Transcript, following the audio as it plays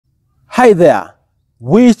Hi there.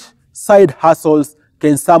 Which side hustles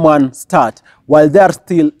can someone start while they are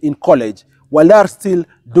still in college, while they are still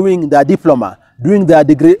doing their diploma, doing their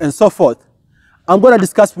degree and so forth? I'm going to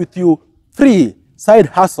discuss with you 3 side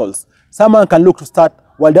hustles someone can look to start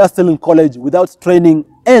while they are still in college without training,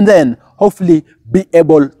 and then hopefully be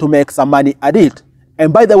able to make some money at it.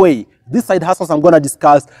 And by the way, these side hustles I'm going to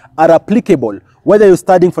discuss are applicable whether you're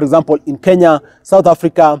studying, for example, in Kenya, South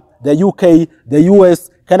Africa, the UK, the US,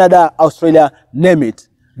 Canada, Australia, name it.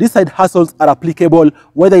 These side hustles are applicable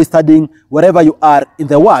whether you're studying wherever you are in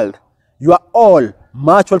the world. You are all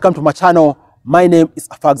much welcome to my channel. My name is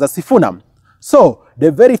Afagza Sifuna. So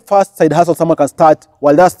the very first side hustle someone can start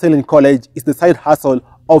while they're still in college is the side hustle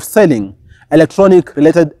of selling electronic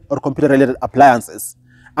related or computer related appliances.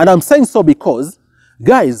 And I'm saying so because,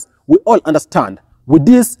 guys, we all understand with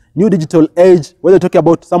this new digital age, whether you're talking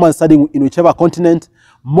about someone studying in whichever continent,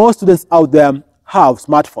 most students out there have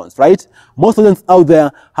smartphones, right? Most students out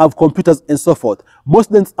there have computers and so forth. Most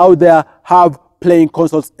students out there have playing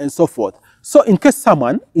consoles and so forth. So in case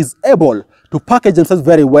someone is able to package themselves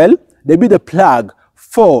very well, they be the plug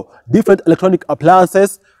for different electronic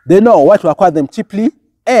appliances, they know where to acquire them cheaply,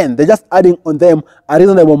 and they're just adding on them a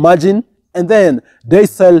reasonable margin, and then they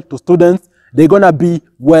sell to students, they're gonna be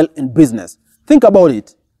well in business. Think about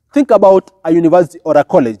it. Think about a university or a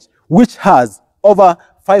college which has over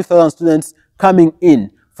 5,000 students coming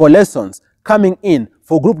in for lessons, coming in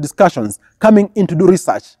for group discussions, coming in to do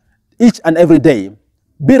research each and every day.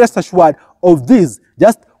 Be rest assured of these,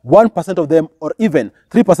 just 1% of them or even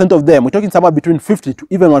 3% of them, we're talking somewhere between 50 to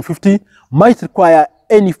even 150, might require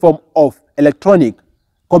any form of electronic,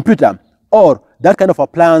 computer, or that kind of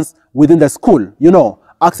appliance within the school. You know,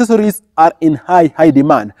 accessories are in high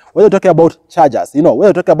demand. Whether you're talking about chargers, you know, whether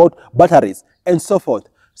you're talking about batteries and so forth.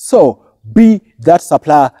 So be that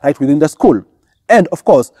supplier right within the school. And of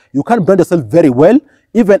course, you can brand yourself very well,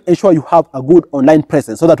 even ensure you have a good online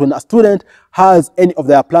presence so that when a student has any of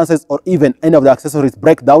their appliances or even any of the accessories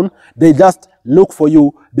break down, they just look for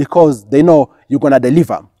you because they know you're going to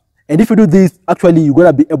deliver. And if you do this, actually, you're going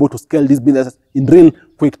to be able to scale this business in real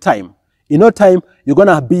quick time. In no time, you're going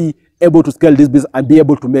to be able to scale this business and be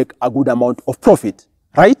able to make a good amount of profit,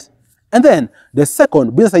 right? And then the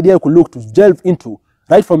second business idea you could look to delve into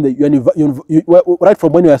right from right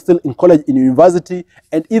from when you are still in college, in university,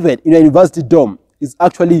 and even in a university dorm, is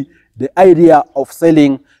actually the idea of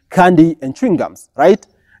selling candy and chewing gums, right?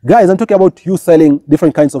 Guys, I'm talking about you selling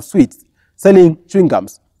different kinds of sweets, selling chewing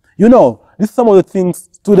gums. You know, this is some of the things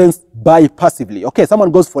students buy passively. Okay,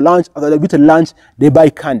 someone goes for lunch, after they've eaten lunch, they buy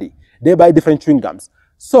candy, they buy different chewing gums.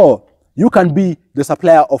 So you can be the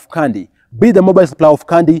supplier of candy, be the mobile supplier of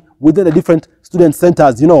candy within the different student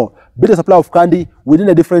centers, you know, be the supplier of candy within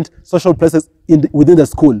the different social places within the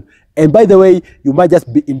school. And by the way, you might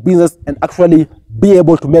just be in business and actually be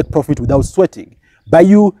able to make profit without sweating by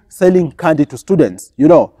you selling candy to students, you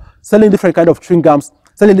know, selling different kind of chewing gums,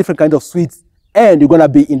 selling different kind of sweets, and you're going to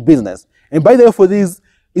be in business. And by the way, for this,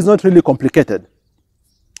 it's not really complicated.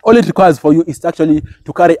 All it requires for you is actually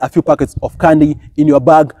to carry a few packets of candy in your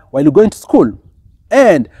bag while you're going to school.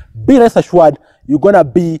 And be rest assured, you're going to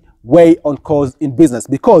be way on course in business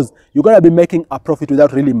because you're going to be making a profit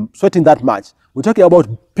without really sweating that much. We're talking about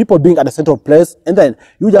people being at the center of place, and then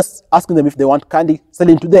you just asking them if they want candy,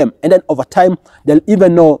 selling to them. And then over time, they'll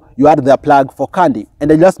even know you are their plug for candy, and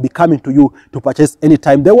they'll just be coming to you to purchase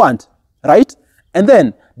anytime they want, right? And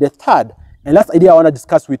then the third and last idea I want to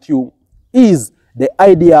discuss with you is the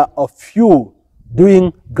idea of you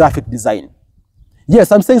doing graphic design.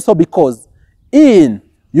 Yes, I'm saying so because in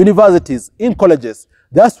universities, in colleges,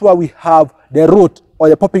 that's where we have the root or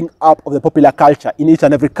the popping up of the popular culture in each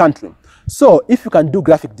and every country. So if you can do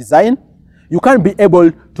graphic design, you can be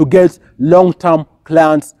able to get long-term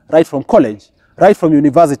clients right from college, right from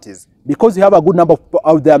universities, because you have a good number of people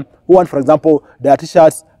out there who want, for example, their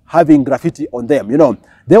t-shirts having graffiti on them. You know,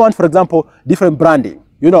 they want, for example, different branding,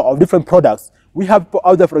 you know, of different products. We have people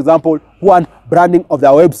out there, for example, who want branding of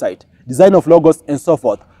their website, design of logos, and so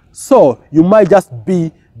forth. So you might just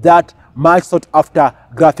be that much sought after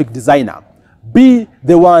graphic designer. Be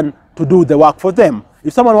the one to do the work for them.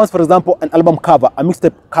 If someone wants, for example, an album cover, a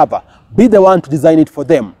mixtape cover, be the one to design it for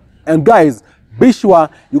them. And guys, be sure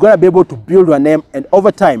you're going to be able to build your name, and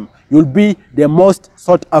over time, you'll be the most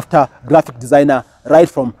sought after graphic designer right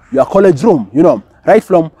from your college room, you know, right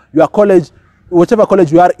from your college, whichever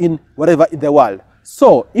college you are in, wherever in the world.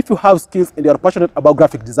 So if you have skills and you're passionate about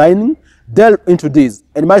graphic designing, delve into this,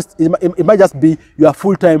 and it might just be your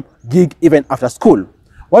full-time gig even after school.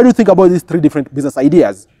 What do you think about these 3 different business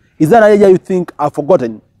ideas? Is there an idea you think I've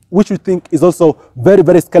forgotten? which you think is also very,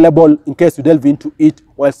 very scalable in case you delve into it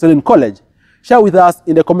while still in college? Share with us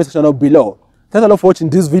in the comment section below. Thanks a lot for watching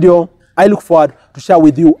this video. I look forward to share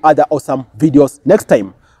with you other awesome videos next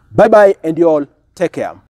time. Bye bye, and you all take care.